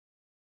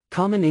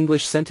Common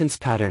English sentence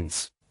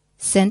patterns.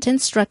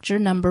 Sentence structure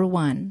number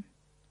 1.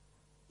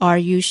 Are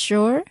you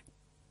sure?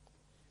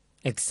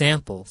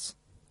 Examples.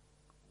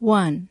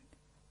 1.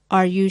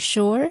 Are you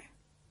sure?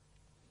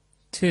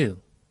 2.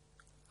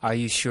 Are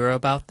you sure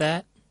about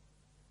that?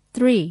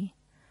 3.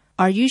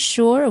 Are you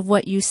sure of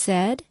what you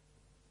said?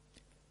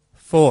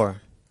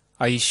 4.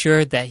 Are you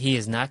sure that he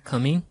is not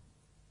coming?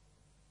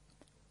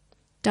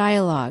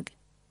 Dialogue.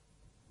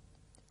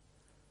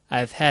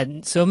 I've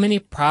had so many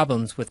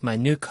problems with my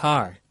new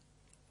car.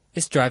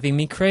 It's driving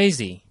me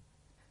crazy.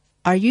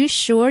 Are you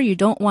sure you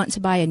don't want to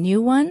buy a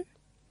new one?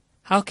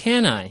 How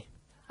can I?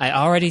 I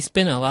already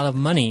spent a lot of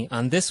money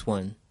on this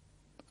one.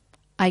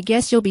 I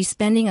guess you'll be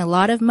spending a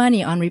lot of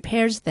money on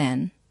repairs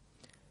then.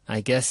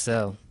 I guess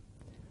so.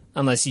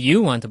 Unless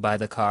you want to buy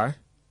the car.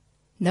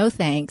 No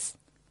thanks.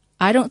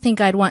 I don't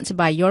think I'd want to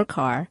buy your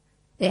car.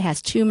 It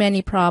has too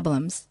many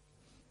problems.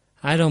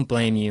 I don't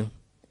blame you.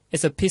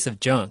 It's a piece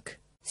of junk.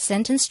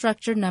 Sentence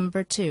structure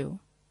number 2.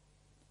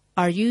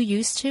 Are you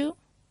used to?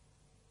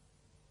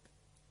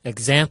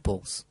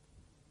 Examples.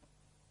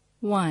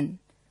 1.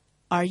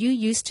 Are you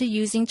used to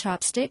using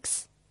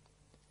chopsticks?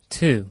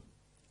 2.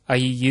 Are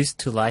you used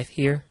to life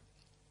here?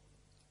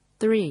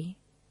 3.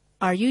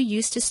 Are you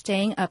used to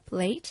staying up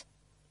late?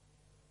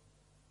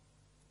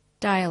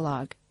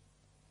 Dialogue.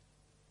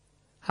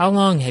 How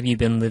long have you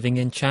been living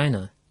in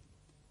China?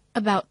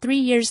 About 3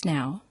 years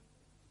now.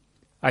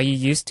 Are you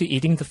used to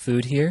eating the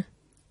food here?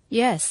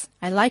 Yes,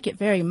 I like it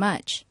very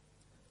much.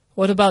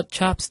 What about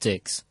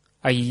chopsticks?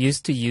 Are you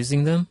used to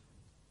using them?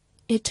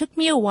 It took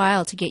me a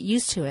while to get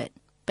used to it,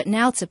 but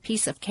now it's a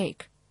piece of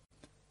cake.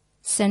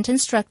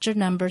 Sentence structure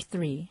number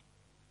 3.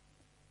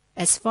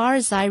 As far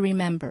as I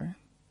remember.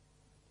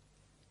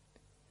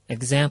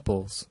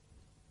 Examples.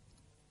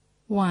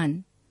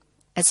 1.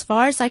 As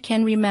far as I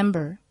can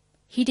remember,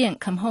 he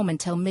didn't come home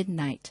until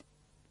midnight.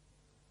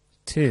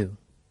 2.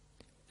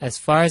 As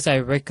far as I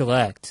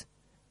recollect,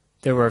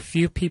 there were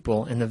few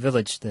people in the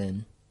village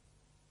then.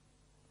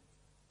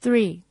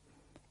 3.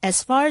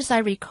 As far as I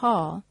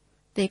recall,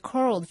 they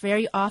quarreled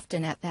very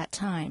often at that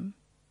time.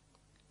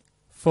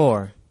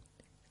 4.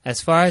 As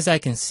far as I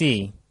can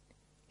see,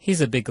 he's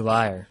a big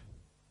liar.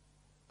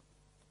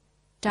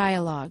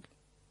 Dialogue.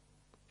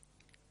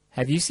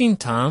 Have you seen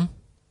Tom?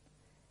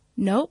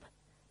 Nope.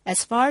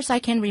 As far as I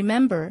can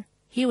remember,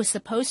 he was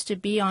supposed to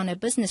be on a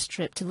business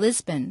trip to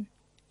Lisbon.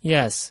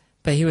 Yes,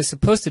 but he was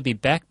supposed to be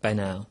back by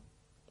now.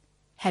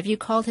 Have you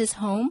called his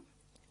home?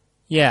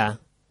 Yeah,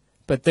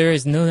 but there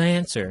is no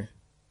answer.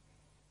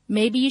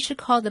 Maybe you should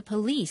call the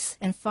police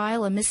and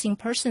file a missing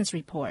persons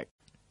report.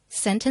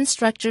 Sentence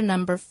structure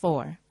number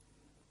 4.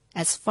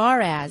 As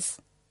far as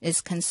is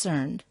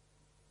concerned.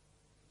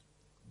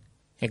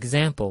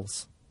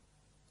 Examples.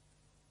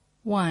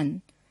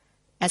 1.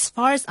 As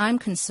far as I'm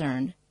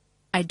concerned,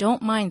 I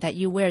don't mind that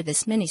you wear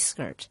this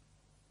miniskirt.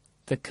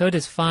 The coat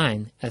is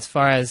fine as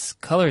far as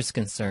color is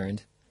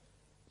concerned,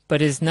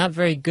 but is not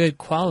very good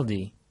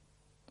quality.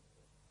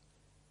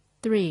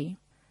 3.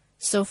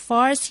 So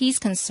far as he's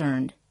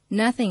concerned,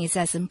 nothing is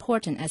as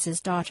important as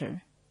his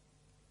daughter.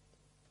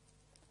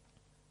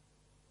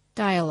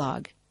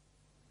 Dialogue.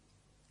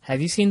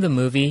 Have you seen the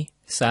movie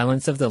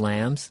Silence of the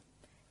Lambs?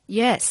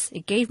 Yes,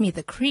 it gave me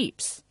the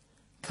creeps.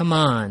 Come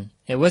on,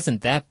 it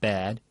wasn't that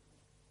bad.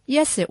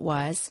 Yes, it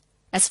was.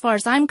 As far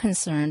as I'm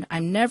concerned,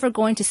 I'm never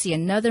going to see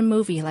another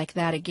movie like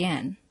that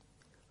again.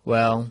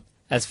 Well,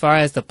 as far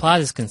as the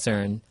plot is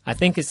concerned, I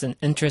think it's an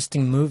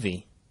interesting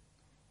movie.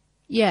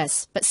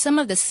 Yes, but some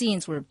of the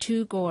scenes were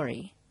too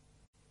gory.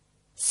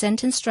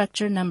 Sentence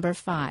structure number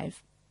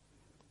 5.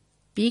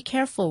 Be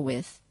careful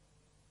with.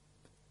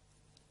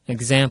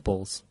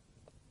 Examples.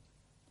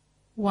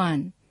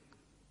 1.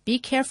 Be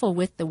careful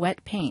with the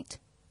wet paint.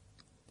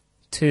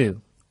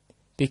 2.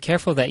 Be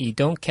careful that you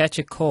don't catch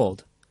a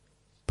cold.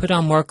 Put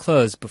on more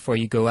clothes before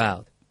you go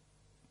out.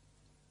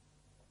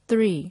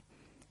 3.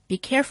 Be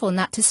careful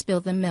not to spill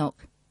the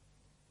milk.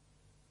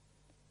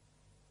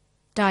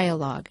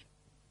 Dialogue.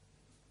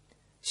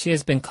 She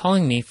has been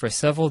calling me for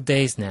several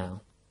days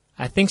now.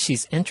 I think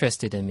she's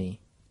interested in me.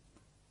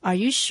 Are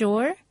you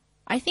sure?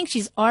 I think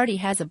she's already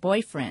has a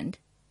boyfriend.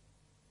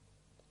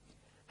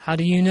 How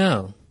do you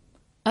know?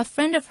 A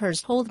friend of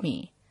hers told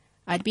me.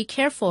 I'd be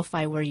careful if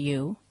I were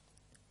you.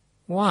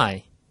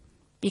 Why?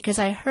 Because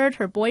I heard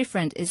her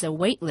boyfriend is a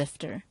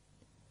weightlifter.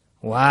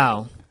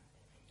 Wow.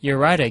 You're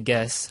right, I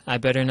guess. I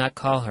better not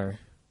call her.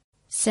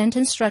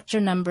 Sentence structure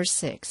number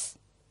 6.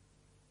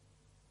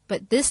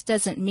 But this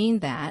doesn't mean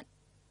that.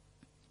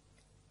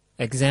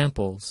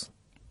 Examples.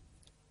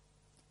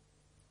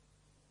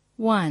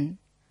 1.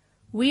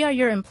 We are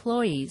your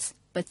employees,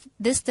 but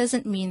this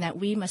doesn't mean that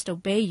we must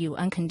obey you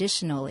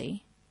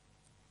unconditionally.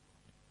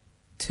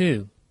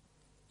 2.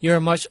 You are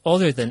much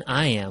older than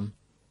I am,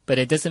 but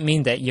it doesn't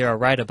mean that you are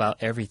right about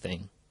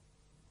everything.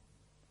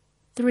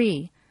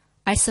 3.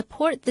 I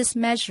support this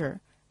measure,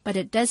 but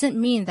it doesn't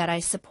mean that I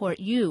support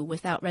you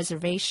without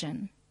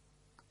reservation.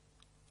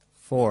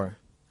 4.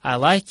 I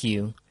like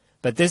you,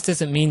 but this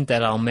doesn't mean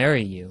that I'll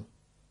marry you.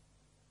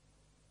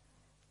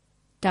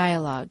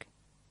 Dialogue.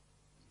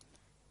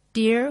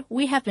 Dear,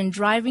 we have been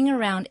driving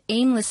around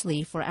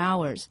aimlessly for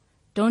hours.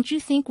 Don't you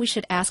think we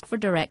should ask for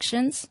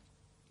directions?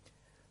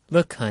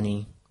 Look,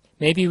 honey,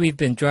 maybe we've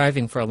been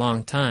driving for a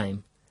long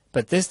time,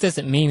 but this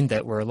doesn't mean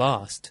that we're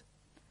lost.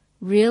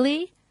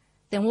 Really?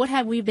 Then what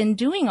have we been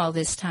doing all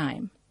this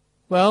time?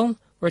 Well,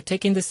 we're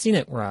taking the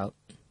scenic route.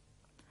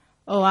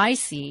 Oh, I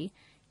see.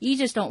 You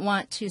just don't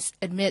want to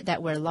admit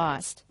that we're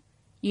lost.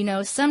 You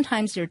know,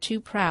 sometimes you're too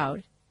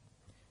proud.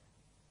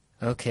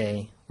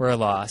 Okay, we're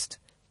lost.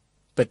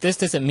 But this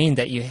doesn't mean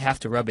that you have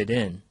to rub it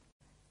in.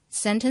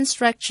 Sentence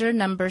structure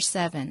number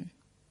 7.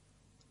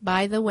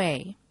 By the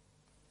way.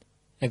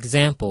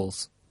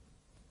 Examples.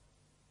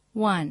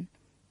 1.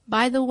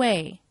 By the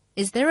way,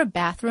 is there a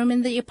bathroom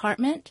in the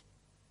apartment?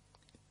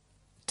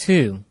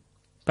 2.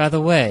 By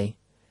the way,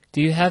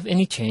 do you have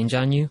any change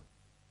on you?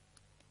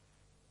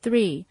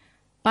 3.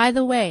 By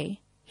the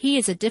way, he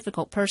is a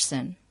difficult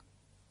person.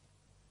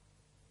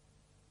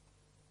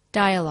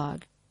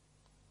 Dialogue.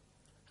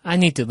 I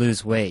need to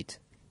lose weight.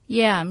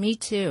 Yeah, me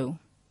too.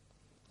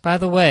 By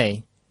the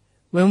way,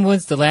 when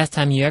was the last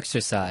time you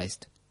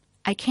exercised?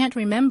 I can't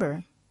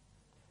remember.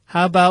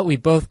 How about we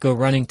both go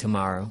running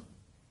tomorrow?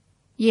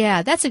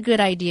 Yeah, that's a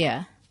good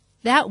idea.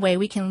 That way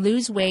we can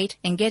lose weight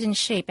and get in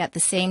shape at the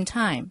same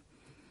time.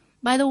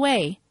 By the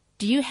way,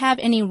 do you have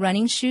any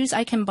running shoes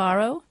I can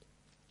borrow?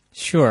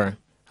 Sure,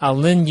 I'll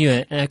lend you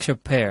an extra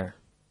pair.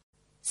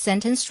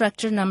 Sentence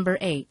structure number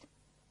 8.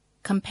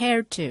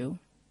 Compared to.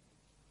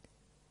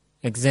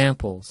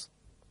 Examples.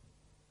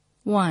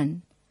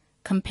 1.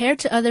 Compared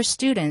to other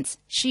students,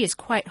 she is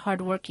quite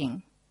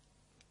hardworking.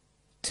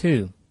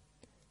 2.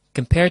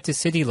 Compared to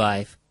city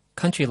life,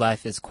 country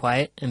life is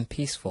quiet and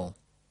peaceful.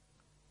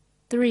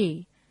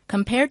 3.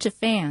 Compared to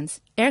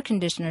fans, air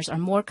conditioners are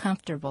more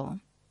comfortable.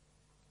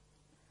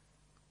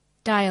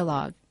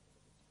 Dialogue.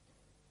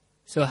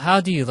 So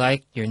how do you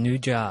like your new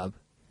job?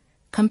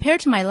 Compared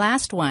to my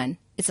last one,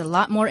 it's a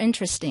lot more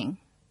interesting.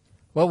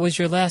 What was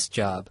your last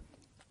job?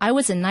 I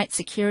was a night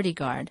security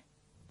guard.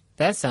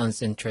 That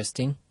sounds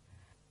interesting.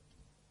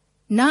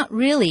 Not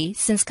really,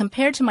 since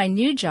compared to my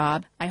new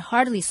job, I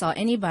hardly saw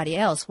anybody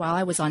else while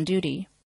I was on duty.